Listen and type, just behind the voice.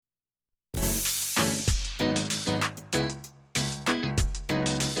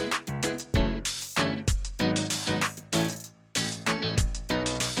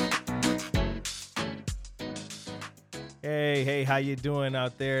Hey, how you doing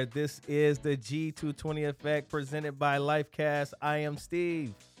out there? This is the G220 Effect presented by Lifecast. I am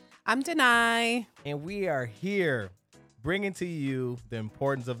Steve. I'm Denai. And we are here bringing to you the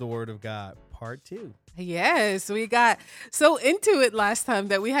importance of the Word of God, part 2. Yes, we got so into it last time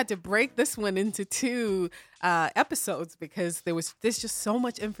that we had to break this one into two episodes because there's just so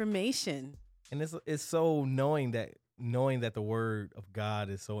much information. And it's so knowing that the Word of God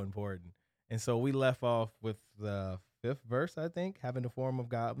is so important. And so we left off with the 5th verse, I think, having the form of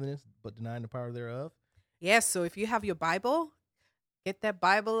godliness, but denying the power thereof. Yes, so if you have your Bible, get that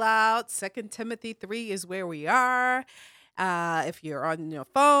Bible out. 2 Timothy 3 is where we are. If you're on your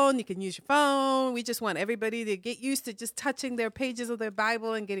phone, you can use your phone. We just want everybody to get used to just touching their pages of their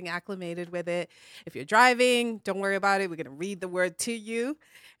Bible and getting acclimated with it. If you're driving, don't worry about it. We're going to read the word to you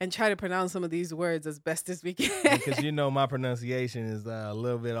and try to pronounce some of these words as best as we can. Because my pronunciation is a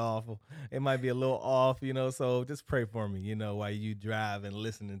little bit awful. It might be a little off, so just pray for me, while you drive and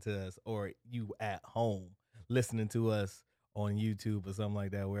listening to us, or you at home listening to us on YouTube or something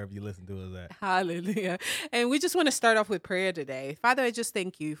like that, wherever you listen to us at. Hallelujah. And we just want to start off with prayer today. Father, I just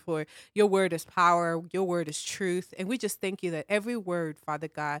thank you for your word is power, your word is truth. And we just thank you that every word, Father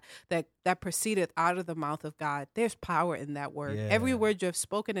God, that proceedeth out of the mouth of God, there's power in that word. Yeah. Every word you have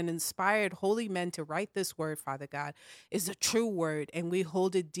spoken and inspired holy men to write this word, Father God, is a true word, and we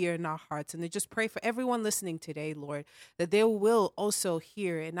hold it dear in our hearts. And I just pray for everyone listening today, Lord, that they will also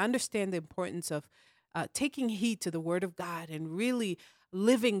hear and understand the importance of taking heed to the word of God and really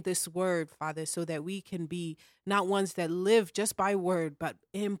living this word, Father, so that we can be not ones that live just by word, but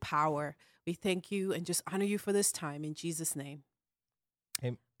in power. We thank you and just honor you for this time in Jesus' name.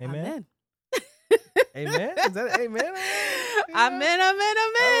 Amen. Amen. Amen. Is that amen? Amen.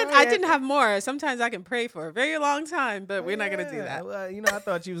 Right. I didn't have more. Sometimes I can pray for a very long time, but we're not going to do that. Well, I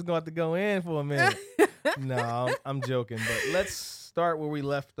thought you was going to have to go in for a minute. No, I'm joking. But let's start where we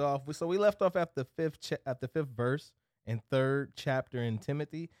left off. So we left off at the fifth verse and 3rd chapter in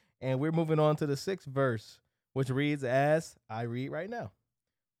Timothy, and we're moving on to the 6th verse, which reads as I read right now.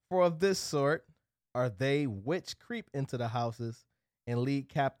 For of this sort are they which creep into the houses and lead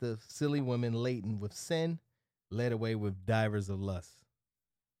captive silly women laden with sin, led away with divers of lust.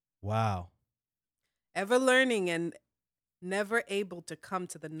 Wow. Ever learning and never able to come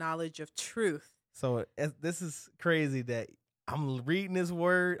to the knowledge of truth. So this is crazy that I'm reading this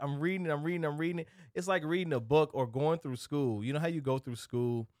word. I'm reading it. It's like reading a book or going through school. You know how you go through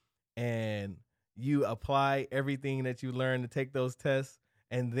school and you apply everything that you learn to take those tests.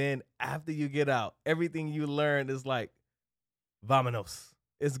 And then after you get out, everything you learned is like, vamonos.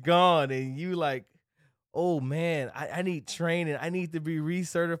 It's gone. And you like, oh man, I need training. I need to be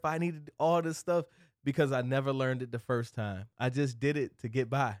recertified. I need all this stuff because I never learned it the first time. I just did it to get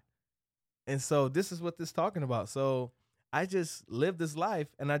by. And so this is what this is talking about. So I just lived this life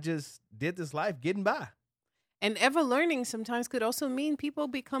and I just did this life getting by. And ever learning sometimes could also mean people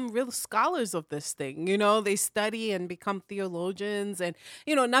become real scholars of this thing. They study and become theologians and,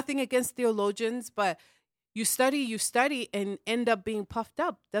 nothing against theologians, but you study and end up being puffed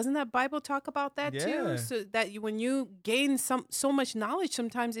up. Doesn't that Bible talk about that too? So that when you gain so much knowledge,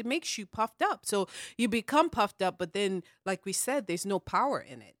 sometimes it makes you puffed up. So you become puffed up, but then, like we said, there's no power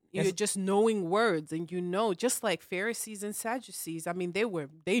in it. You're just knowing words, and just like Pharisees and Sadducees. I mean,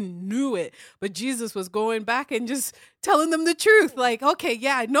 they knew it, but Jesus was going back and just telling them the truth. Like, okay,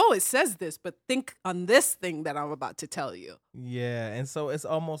 yeah, I know it says this, but think on this thing that I'm about to tell you. Yeah, and so it's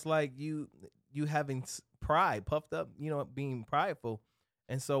almost like you having pride, puffed up, being prideful.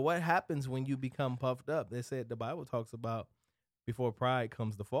 And so what happens when you become puffed up? They said the Bible talks about before pride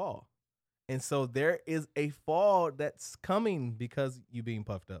comes the fall. And so there is a fall that's coming because you being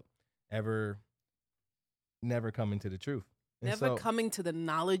puffed up, never coming to the truth. And never coming to the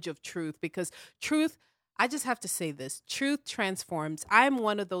knowledge of truth, because truth, I just have to say this, truth transforms. I'm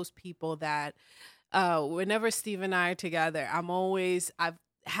one of those people that whenever Steve and I are together, I've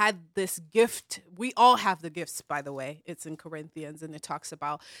had this gift. We all have the gifts, by the way. It's in Corinthians, and it talks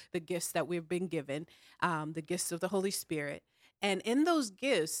about the gifts that we've been given, the gifts of the Holy Spirit. And in those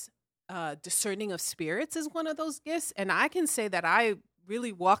gifts, discerning of spirits is one of those gifts. And I can say that I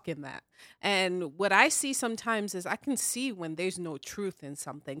really walk in that. And what I see sometimes is I can see when there's no truth in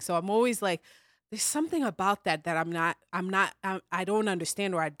something. So I'm always like, there's something about that I don't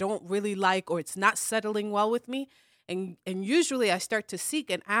understand, or I don't really like, or it's not settling well with me. And usually I start to seek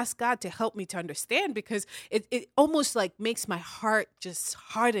and ask God to help me to understand, because it almost like makes my heart just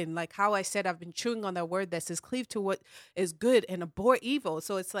harden. Like how I said, I've been chewing on that word that says cleave to what is good and abhor evil.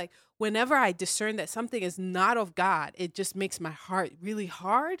 So it's like whenever I discern that something is not of God, it just makes my heart really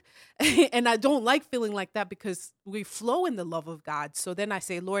hard. And I don't like feeling like that, because we flow in the love of God. So then I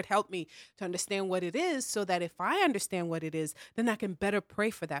say, Lord, help me to understand what it is, so that if I understand what it is, then I can better pray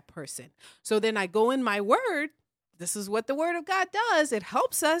for that person. So then I go in my word. This is what the word of God does. It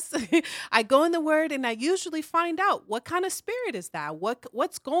helps us. I go in the word and I usually find out what kind of spirit is that?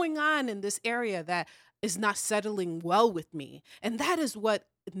 What's going on in this area that is not settling well with me? And that is what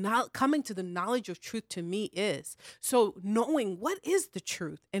not coming to the knowledge of truth to me is. So knowing what is the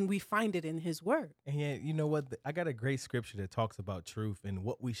truth, and we find it in his word. And yeah, you know what? I got a great scripture that talks about truth and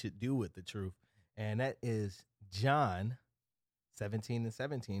what we should do with the truth. And that is John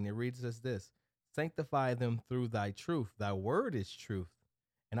 17:17. It reads as this: sanctify them through thy truth. Thy word is truth.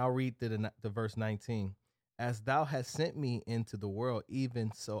 And I'll read the verse 19. As thou hast sent me into the world,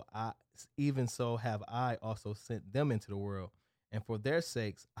 even so have I also sent them into the world. And for their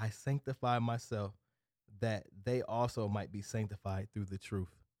sakes I sanctify myself, that they also might be sanctified through the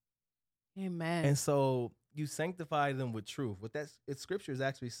truth. Amen. And so you sanctify them with truth. What scripture is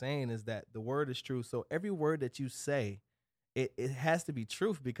actually saying is that the word is true. So every word that you say, it has to be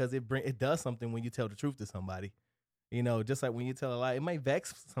truth, because it does something when you tell the truth to somebody. You know, just like when you tell a lie, it might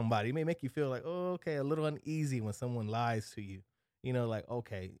vex somebody. It may make you feel like, oh, okay, a little uneasy when someone lies to you. You know, like,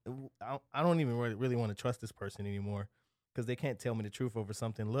 okay, I don't even really want to trust this person anymore, because they can't tell me the truth over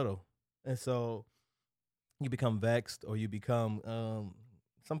something little. And so you become vexed, or you become,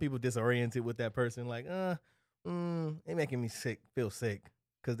 some people disoriented with that person, like, they making me feel sick,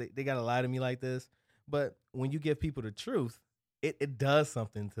 because they got to lie to me like this. But when you give people the truth, it does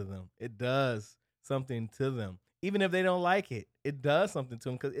something to them. It does something to them. Even if they don't like it, it does something to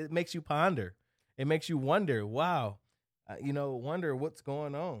them, because it makes you ponder. It makes you wonder, wow, wonder what's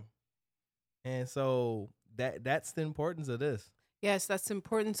going on. And so that's the importance of this. Yes, that's the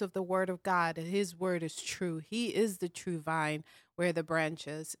importance of the word of God. His word is true. He is the true vine, where the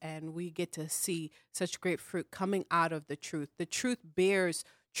branches, and we get to see such great fruit coming out of the truth. The truth bears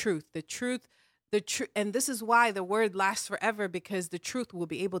truth. The truth, and this is why the word lasts forever, because the truth will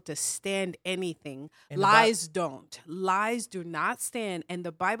be able to stand anything. And lies don't. Lies do not stand. And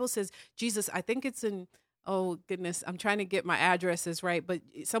the Bible says, Jesus, I think it's in, oh goodness, I'm trying to get my addresses right, but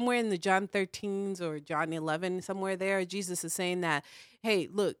somewhere in the John 13s or John 11, somewhere there, Jesus is saying that, hey,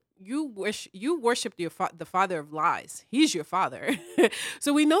 look, you worship the father of lies. He's your father.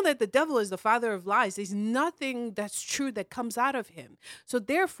 So we know that the devil is the father of lies. There's nothing that's true that comes out of him. So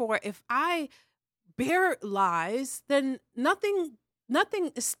therefore, if I bear lies, then nothing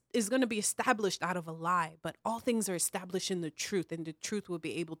is going to be established out of a lie, but all things are established in the truth, and the truth will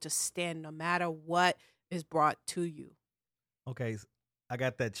be able to stand no matter what is brought to you. Okay, I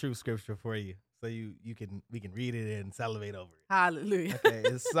got that true scripture for you, so we can read it and salivate over it. Hallelujah. Okay,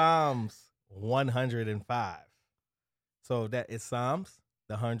 it's Psalms 105. So that is Psalms,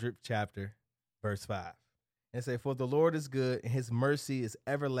 the 100th chapter, verse 5. And say, for the Lord is good, and his mercy is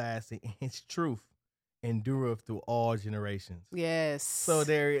everlasting, and his truth endureth through all generations. Yes. So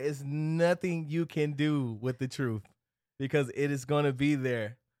there is nothing you can do with the truth, because it is going to be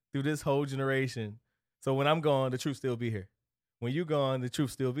there through this whole generation. So when I'm gone, the truth still be here. When you gone, the truth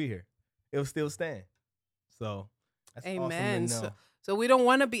still be here. It'll still stand. So that's amen. Awesome to know. So we don't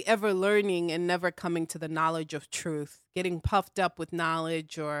want to be ever learning and never coming to the knowledge of truth, getting puffed up with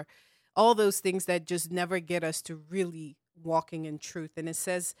knowledge or all those things that just never get us to really walking in truth. And it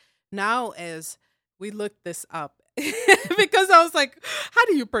says now, as we looked this up, because I was like, how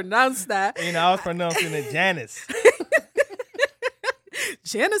do you pronounce that? I was pronouncing it Janice.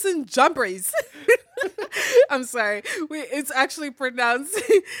 Janice and Jumbrace. I'm sorry. It's actually pronounced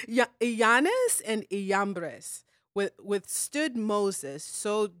Iyanes and Iyambres. Withstood Moses,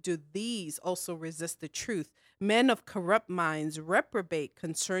 so do these also resist the truth. Men of corrupt minds reprobate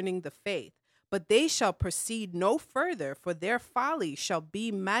concerning the faith, but they shall proceed no further, for their folly shall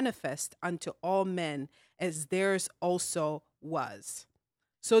be manifest unto all men, as theirs also was.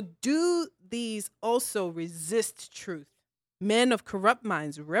 So do these also resist truth. Men of corrupt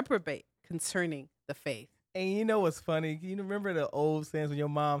minds reprobate concerning the faith. And you know what's funny? You remember the old sayings when your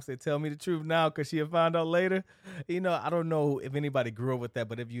mom said, tell me the truth now because she'll find out later? I don't know if anybody grew up with that,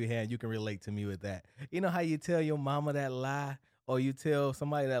 but if you had, you can relate to me with that. You know how you tell your mama that lie, or you tell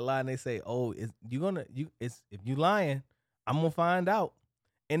somebody that lie and they say, oh, if you lying, I'm going to find out.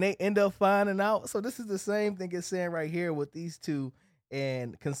 And they end up finding out. So this is the same thing it's saying right here with these two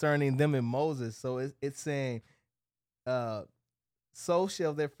and concerning them and Moses. So it's saying uh, so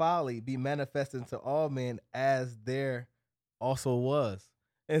shall their folly be manifested to all men as there also was.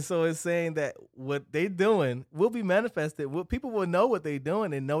 And so it's saying that what they doing will be manifested. What people will know what they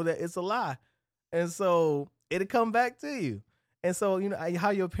doing and know that it's a lie. And so it'll come back to you. And so, how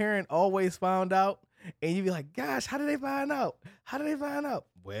your parent always found out, and you be like, gosh, how did they find out? How did they find out?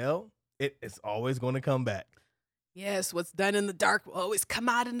 Well, it's always going to come back. Yes, what's done in the dark will always come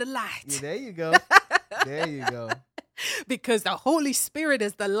out in the light. Yeah, there you go. There you go. Because the Holy Spirit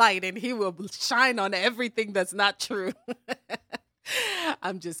is the light and he will shine on everything that's not true.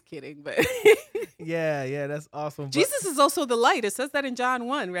 I'm just kidding, but yeah, that's awesome. Jesus is also the light. It says that in John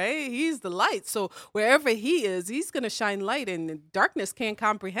 1, right? He's the light. So wherever he is, he's going to shine light and darkness can't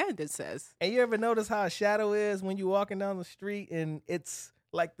comprehend, it says. And you ever notice how a shadow is when you're walking down the street and it's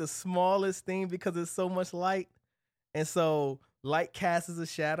like the smallest thing because it's so much light? And so light casts a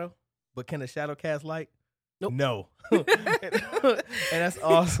shadow, but can a shadow cast light? Nope. No. And that's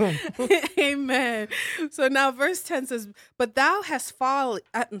awesome. Amen. So now verse 10 says, but thou hast fully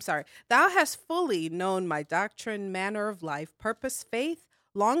known my doctrine, manner of life, purpose, faith,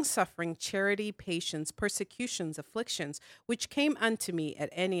 long-suffering, charity, patience, persecutions, afflictions, which came unto me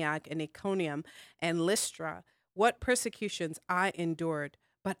at Antioch and Iconium and Lystra, what persecutions I endured,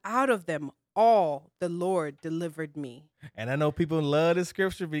 but out of them all the Lord delivered me. And I know people love this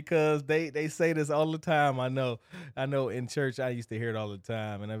scripture because they say this all the time. I know in church I used to hear it all the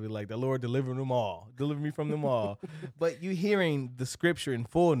time, and I'd be like, the Lord delivered them all, deliver me from them all. But you hearing the scripture in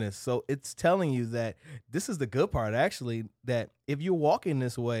fullness, so it's telling you that this is the good part, actually, that if you're walking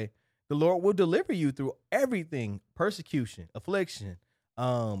this way, the Lord will deliver you through everything: persecution, affliction.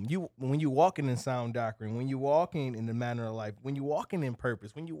 When you're walking in sound doctrine, when you're walking in the manner of life, when you're walking in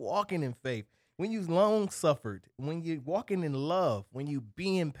purpose, when you're walking in faith, when you long suffered, when you're walking in love, when you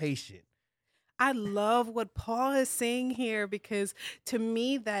being patient. I love what Paul is saying here, because to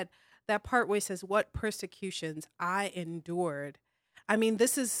me that part where he says, what persecutions I endured. I mean,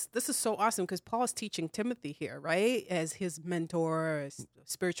 this is so awesome because Paul is teaching Timothy here, right? As his mentor, as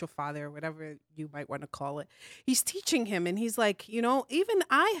spiritual father, whatever you might want to call it. He's teaching him and he's like, even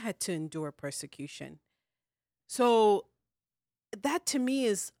I had to endure persecution. So that to me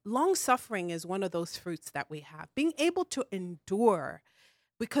is long suffering is one of those fruits that we have. Being able to endure,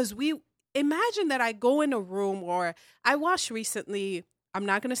 because we imagine that I go in a room, or I watched recently, I'm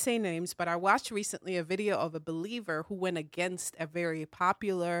not going to say names, but I watched recently a video of a believer who went against a very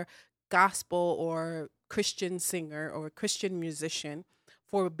popular gospel or Christian singer or Christian musician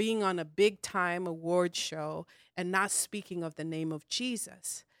for being on a big time award show and not speaking of the name of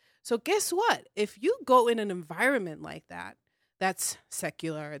Jesus. So guess what? If you go in an environment like that, that's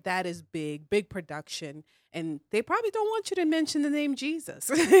secular, that is big production, and they probably don't want you to mention the name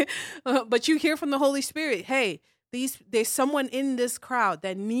Jesus. But you hear from the Holy Spirit, hey, there's someone in this crowd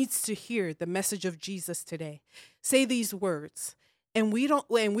that needs to hear the message of Jesus today. Say these words. And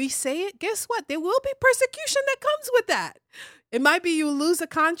when we say it, guess what? There will be persecution that comes with that. It might be you lose a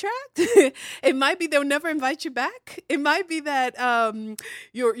contract. It might be they'll never invite you back. It might be that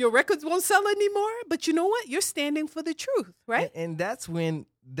your records won't sell anymore. But you know what? You're standing for the truth, right? And that's when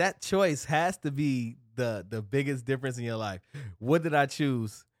that choice has to be the biggest difference in your life. What did I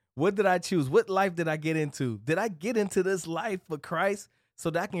choose? What did I choose? What life did I get into? Did I get into this life for Christ so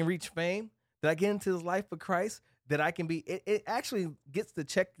that I can reach fame? Did I get into this life for Christ that I can be? It actually gets to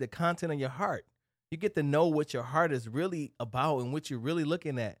check the content of your heart. You get to know what your heart is really about and what you're really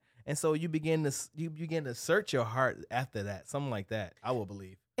looking at. And so you begin to search your heart after that, something like that, I will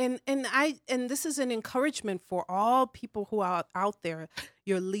believe. And this is an encouragement for all people who are out there.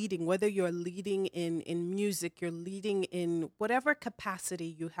 You're leading, whether you're leading in music, you're leading in whatever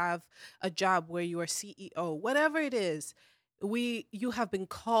capacity, you have a job where you are CEO, whatever it is, you have been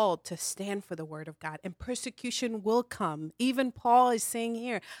called to stand for the word of God, and persecution will come. Even Paul is saying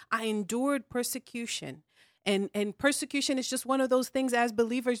here, I endured persecution. And persecution is just one of those things as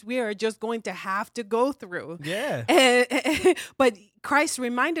believers we are just going to have to go through. Yeah. But Christ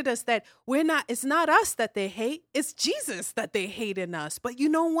reminded us that it's not us that they hate, it's Jesus that they hate in us. But you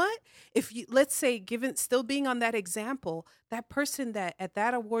know what? If you, let's say, still being on that example, that person that at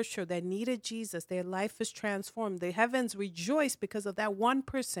that award show that needed Jesus, their life is transformed. The heavens rejoice because of that one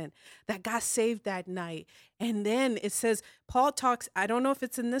person that got saved that night. And then it says, Paul talks, I don't know if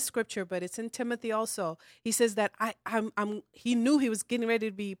it's in this scripture, but it's in Timothy also. He says that he knew he was getting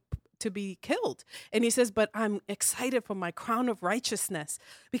ready to be killed. And he says, but I'm excited for my crown of righteousness,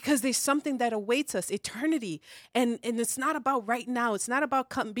 because there's something that awaits us, eternity. And it's not about right now. It's not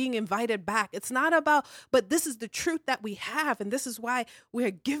about being invited back. It's not about, but this is the truth that we have. And this is why we're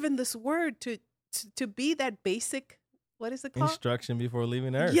given this word to be that basic What is it called? Instruction before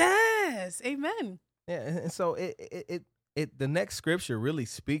leaving earth. Yes. Amen. Yeah, and so the next scripture really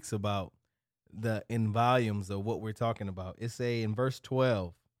speaks about in volumes of what we're talking about. It say in verse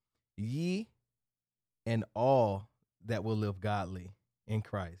 12, ye and all that will live godly in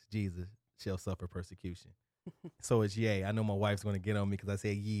Christ Jesus shall suffer persecution. So it's yea. I know my wife's going to get on me because I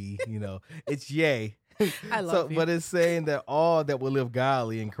say ye, it's yea. I love you. But it's saying that all that will live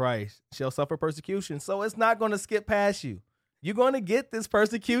godly in Christ shall suffer persecution. So it's not going to skip past you. You're going to get this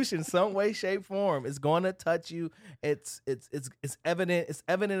persecution some way, shape, form. It's going to touch you. It's evident. It's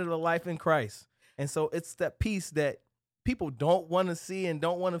evident of the life in Christ. And so it's that peace that people don't want to see and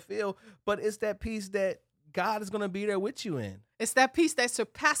don't want to feel, but it's that peace that God is going to be there with you in. It's that peace that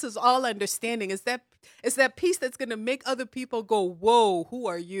surpasses all understanding. It's that peace that's going to make other people go, whoa, who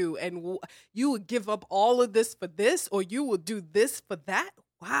are you? And you would give up all of this for this, or you will do this for that?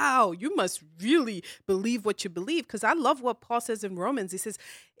 Wow, you must really believe what you believe. Because I love what Paul says in Romans.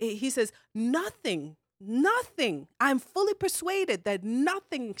 He says, nothing, I'm fully persuaded that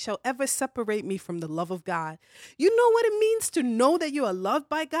nothing shall ever separate me from the love of God. You know what it means to know that you are loved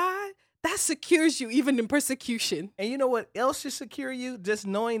by God? That secures you even in persecution. And you know what else should secure you? Just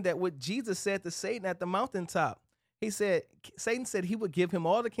knowing that what Jesus said to Satan at the mountaintop. Satan said he would give him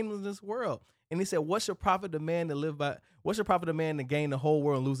all the kingdoms of this world. And he said, what shall profit a man to gain the whole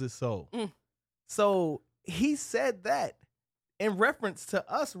world and lose his soul? So he said that in reference to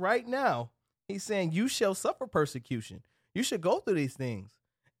us right now. He's saying you shall suffer persecution. You should go through these things.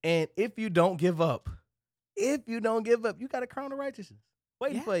 And if you don't give up, you got a crown of righteousness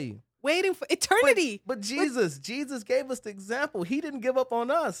waiting for you. Waiting for eternity. But Jesus gave us the example. He didn't give up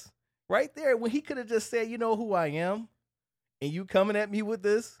on us right there when he could have just said, you know who I am, and you coming at me with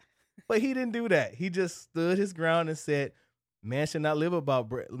this. But he didn't do that. He just stood his ground and said, man should not live with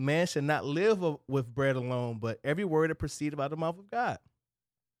bread alone, but every word that proceeded out of the mouth of God.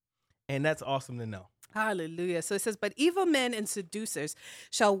 And that's awesome to know. Hallelujah. So it says, but evil men and seducers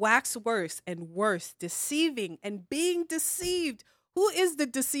shall wax worse and worse, deceiving and being deceived. Who is the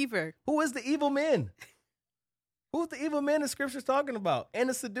deceiver? Who is the evil men? Who's the evil men the scripture's talking about? And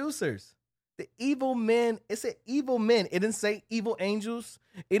the seducers. The evil men, it said evil men. It didn't say evil angels.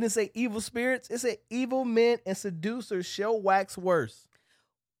 It didn't say evil spirits. It said evil men and seducers shall wax worse.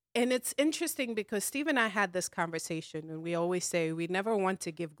 And it's interesting because Steve and I had this conversation, and we always say we never want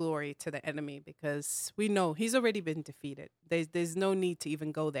to give glory to the enemy because we know he's already been defeated. There's no need to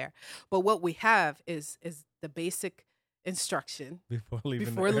even go there. But what we have is the basic instruction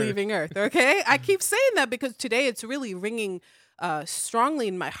before leaving Earth. Okay, I keep saying that because today it's really ringing strongly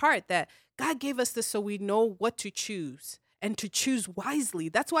in my heart that God gave us this so we know what to choose and to choose wisely.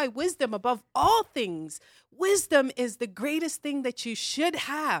 That's why wisdom above all things. Wisdom is the greatest thing that you should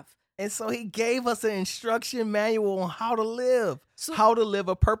have. And so he gave us an instruction manual on how to live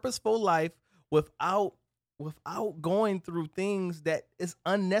a purposeful life without going through things that is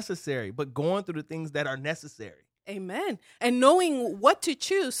unnecessary, but going through the things that are necessary. Amen. And knowing what to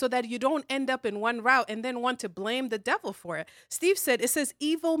choose so that you don't end up in one route and then want to blame the devil for it. Steve said, it says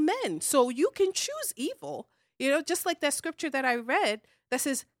evil men. So you can choose evil, just like that scripture that I read that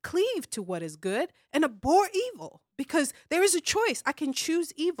says cleave to what is good and abhor evil, because there is a choice. I can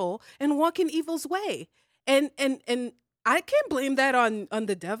choose evil and walk in evil's way. And I can't blame that on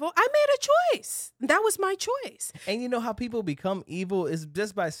the devil. I made a choice. That was my choice. And you know how people become evil is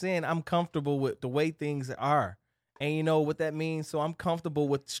just by saying, I'm comfortable with the way things are. And you know what that means? So I'm comfortable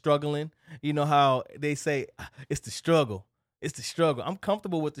with struggling. You know how they say, it's the struggle. It's the struggle. I'm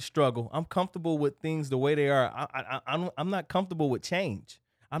comfortable with the struggle. I'm comfortable with things the way they are. I'm not comfortable with change.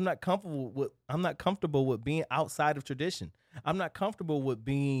 I'm not comfortable with being outside of tradition. I'm not comfortable with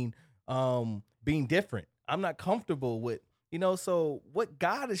being different. I'm not comfortable with, so what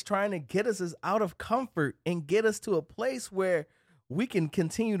God is trying to get us is out of comfort and get us to a place where we can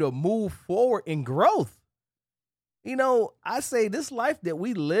continue to move forward in growth. I say this life that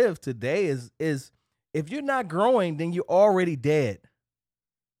we live today is if you're not growing, then you're already dead.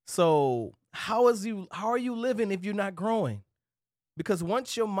 So how are you living if you're not growing? Because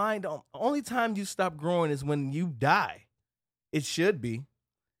once your mind, only time you stop growing is when you die. It should be.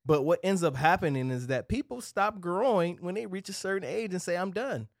 But what ends up happening is that people stop growing when they reach a certain age and say, I'm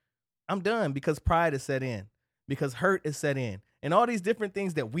done. I'm done, because pride is set in, because hurt is set in. And all these different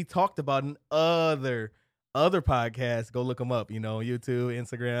things that we talked about in other podcasts, go look them up, YouTube,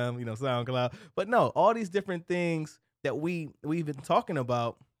 Instagram, SoundCloud. But no, all these different things that we've been talking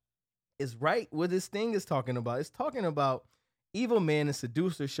about is right what this thing is talking about. It's talking about evil men and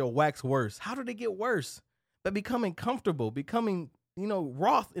seducers shall wax worse. How do they get worse? By becoming comfortable, becoming,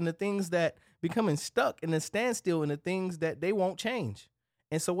 wroth in the things that becoming stuck in a standstill in the things that they won't change.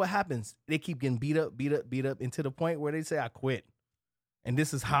 And so what happens? They keep getting beat up, and to the point where they say, I quit. And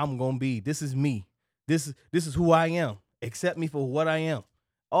this is how I'm going to be. This is me. This is who I am. Accept me for what I am.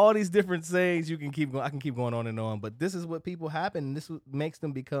 All these different sayings you can keep going. I can keep going on and on, but this is what people happen. And this makes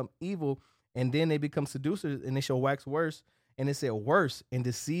them become evil, and then they become seducers, and they shall wax worse. And it said worse and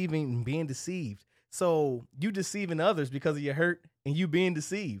deceiving and being deceived. So you deceiving others because of your hurt, and you being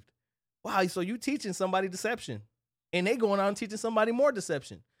deceived. Wow. So you teaching somebody deception, and they going out and teaching somebody more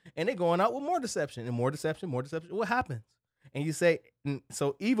deception, and they going out with more deception and more deception, more deception. What happens? And you say,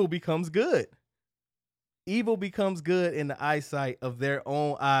 so evil becomes good. Evil becomes good in the eyesight of their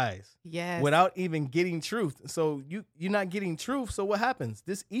own eyes. Yes. Without even getting truth. So you're not getting truth. So what happens?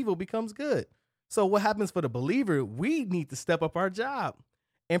 This evil becomes good. So what happens for the believer? We need to step up our job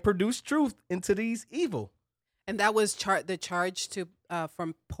and produce truth into these evil. And that was the charge to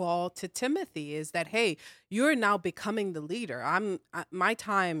from Paul to Timothy, is that, hey, you're now becoming the leader. My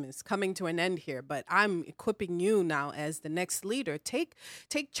time is coming to an end here, but I'm equipping you now as the next leader. Take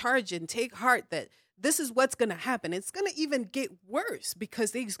charge and take heart that this is what's going to happen. It's going to even get worse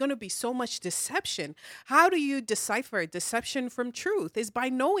because there's going to be so much deception. How do you decipher deception from truth? Is by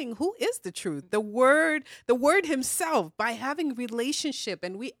knowing who is the truth, the word himself, by having relationship.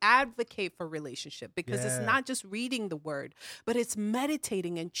 And we advocate for relationship because it's not just reading the word, but it's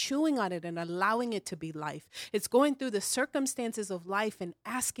meditating and chewing on it and allowing it to be life. It's going through the circumstances of life and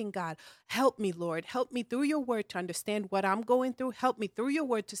asking God, help me, Lord, help me through your word to understand what I'm going through. Help me through your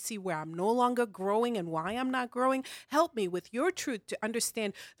word to see where I'm no longer growing and why I'm not growing. Help me with your truth to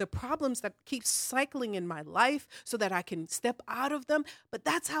understand the problems that keep cycling in my life so that I can step out of them. But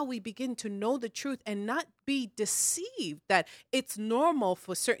that's how we begin to know the truth and not be deceived that it's normal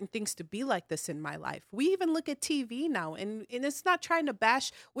for certain things to be like this in my life. We even look at TV now, and it's not trying to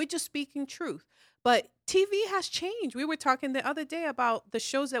bash, we're just speaking truth. But TV has changed. We were talking the other day about the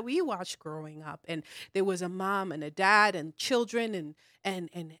shows that we watched growing up, and there was a mom and a dad and children,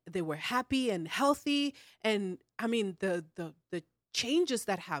 and they were happy and healthy. And I mean, the changes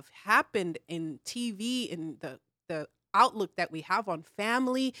that have happened in TV and the outlook that we have on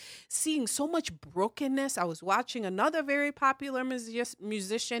family, seeing so much brokenness. I was watching another very popular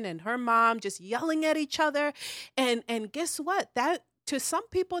musician and her mom just yelling at each other. And guess what? That to some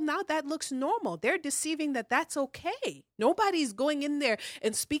people now that looks normal. They're deceiving that that's okay. Nobody's going in there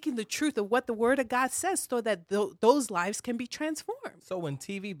and speaking the truth of what the word of God says so that those lives can be transformed. So when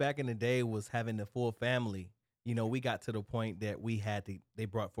TV back in the day was having the full family, we got to the point that they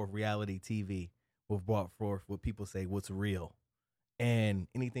brought forth reality TV. Brought forth what people say what's real, and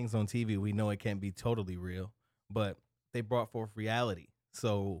anything's on TV, we know it can't be totally real, but they brought forth reality.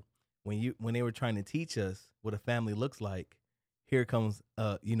 So when they were trying to teach us what a family looks like, here comes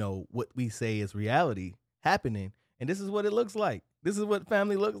what we say is reality happening, and this is what it looks like. This is what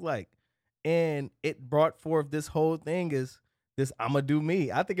family looks like, and it brought forth this whole thing is this. I'm gonna do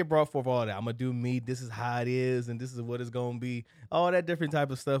me. I think it brought forth all that. I'm gonna do me. This is how it is, and this is what it's gonna be. All that different type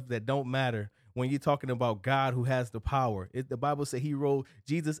of stuff that don't matter. When you're talking about God who has the power, the Bible says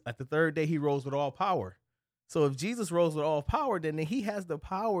Jesus at the third day, he rose with all power. So if Jesus rose with all power, then he has the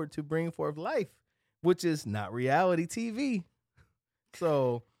power to bring forth life, which is not reality TV.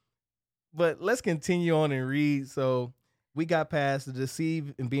 So, but let's continue on and read. So we got past the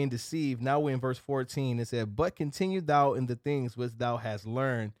deceive and being deceived. Now we're in verse 14. It said, but continue thou in the things which thou hast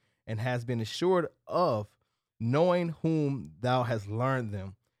learned and hast been assured of, knowing whom thou hast learned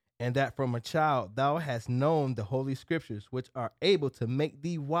them. And that from a child thou hast known the holy scriptures, which are able to make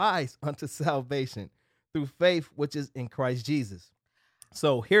thee wise unto salvation through faith which is in Christ Jesus.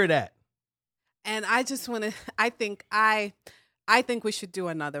 So hear that. And I just want to, I think we should do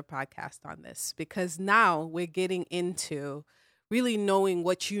another podcast on this, because now we're getting into really knowing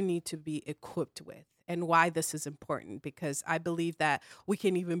what you need to be equipped with and why this is important, because I believe that we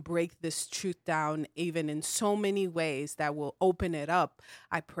can even break this truth down even in so many ways that will open it up.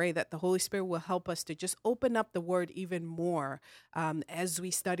 I pray that the Holy Spirit will help us to just open up the word even more as we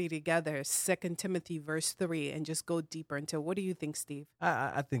study together 2 Timothy verse 3 and just go deeper into. What do you think, Steve?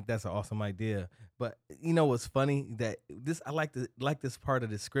 I think that's an awesome idea. But you know what's funny? That I like this part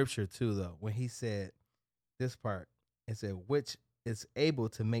of the scripture too, though. When he said this part, it said, which is able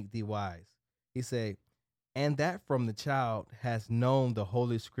to make thee wise. He said, and that from the child has known the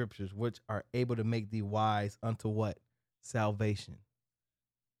holy scriptures, which are able to make thee wise unto what? Salvation.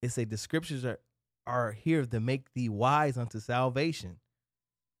 It said the scriptures are here to make thee wise unto salvation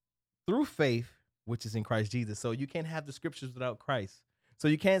through faith, which is in Christ Jesus. So you can't have the scriptures without Christ. So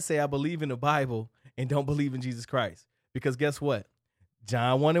you can't say I believe in the Bible and don't believe in Jesus Christ. Because guess what?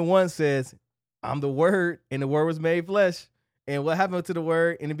 John 1:1 says, I'm the Word, and the Word was made flesh. And what happened to the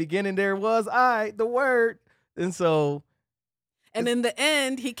Word? In the beginning, there was I, the Word. And so, and in the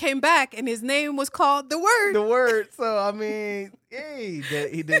end, he came back, and his name was called the Word. the Word. So, I mean, hey,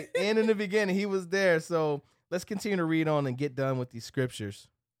 and in the beginning, he was there. So let's continue to read on and get done with these scriptures.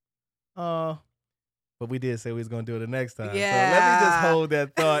 But we did say we was going to do it the next time. Yeah. So let me just hold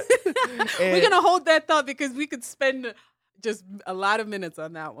that thought. We're going to hold that thought because we could spend just a lot of minutes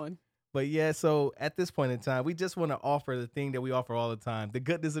on that one. But yeah, so at this point in time, we just want to offer the thing that we offer all the time, the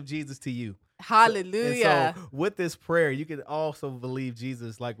goodness of Jesus to you. Hallelujah. So with this prayer, you can also believe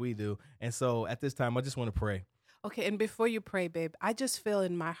Jesus like we do. And so at this time, I just want to pray. Okay, and before you pray, babe, I just feel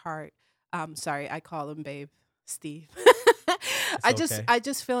in my heart, sorry, I call him babe, Steve. I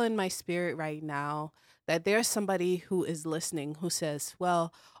just feel in my spirit right now that there's somebody who is listening who says,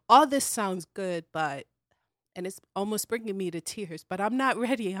 well, all this sounds good, but, and it's almost bringing me to tears, but I'm not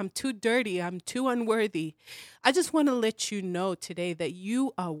ready. I'm too dirty. I'm too unworthy. I just want to let you know today that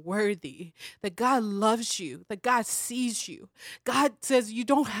you are worthy, that God loves you, that God sees you. God says you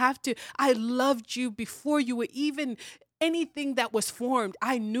don't have to. I loved you before you were even anything that was formed.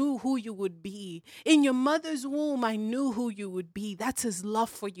 I knew who you would be. In your mother's womb, I knew who you would be. That's his love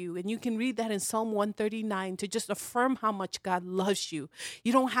for you. And you can read that in Psalm 139 to just affirm how much God loves you.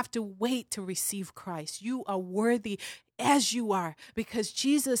 You don't have to wait to receive Christ. You are worthy as you are, because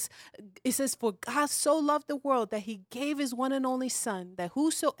Jesus, it says, for God so loved the world that he gave his one and only Son, that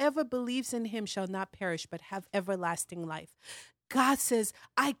whosoever believes in him shall not perish but have everlasting life. God says,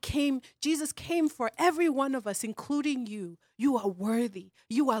 Jesus came for every one of us, including you. You are worthy.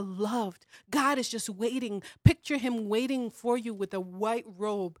 You are loved. God is just waiting. Picture him waiting for you with a white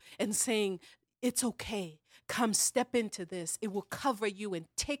robe and saying, it's okay. Come step into this. It will cover you and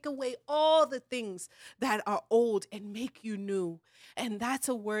take away all the things that are old and make you new. And that's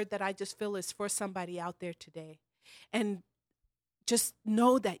a word that I just feel is for somebody out there today. And just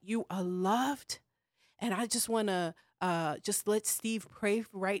know that you are loved. And I just want to just let Steve pray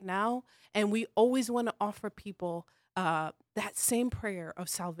right now. And we always want to offer people that same prayer of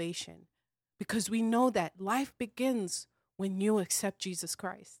salvation, because we know that life begins when you accept Jesus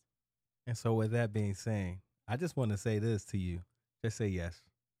Christ. And so with that being said, I just want to say this to you. Just say yes.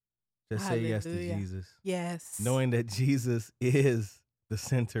 Just say yes to Jesus. Yes. Knowing that Jesus is the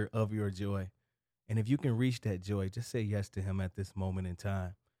center of your joy. And if you can reach that joy, just say yes to him at this moment in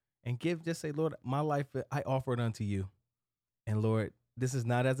time. And just say, Lord, my life, I offer it unto you. And Lord, this is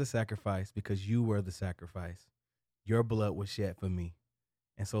not as a sacrifice, because you were the sacrifice. Your blood was shed for me.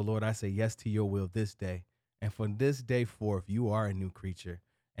 And so, Lord, I say yes to your will this day. And from this day forth, you are a new creature.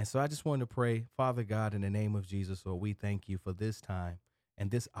 And so I just want to pray, Father God, in the name of Jesus, Lord, we thank you for this time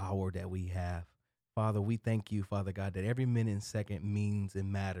and this hour that we have. Father, we thank you, Father God, that every minute and second means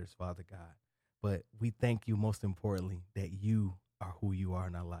and matters, Father God. But we thank you most importantly that you are who you are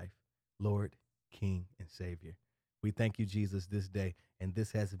in our life, Lord, King, and Savior. We thank you, Jesus, this day. And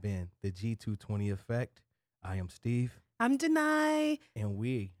this has been the G220 Effect. I am Steve. I'm Denai. And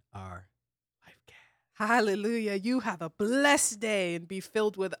we are LifeCast. Hallelujah. You have a blessed day and be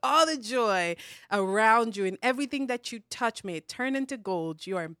filled with all the joy around you, and everything that you touch may it turn into gold.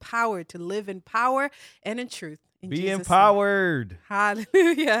 You are empowered to live in power and in truth. In Be Jesus' empowered. name.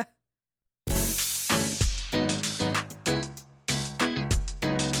 Hallelujah.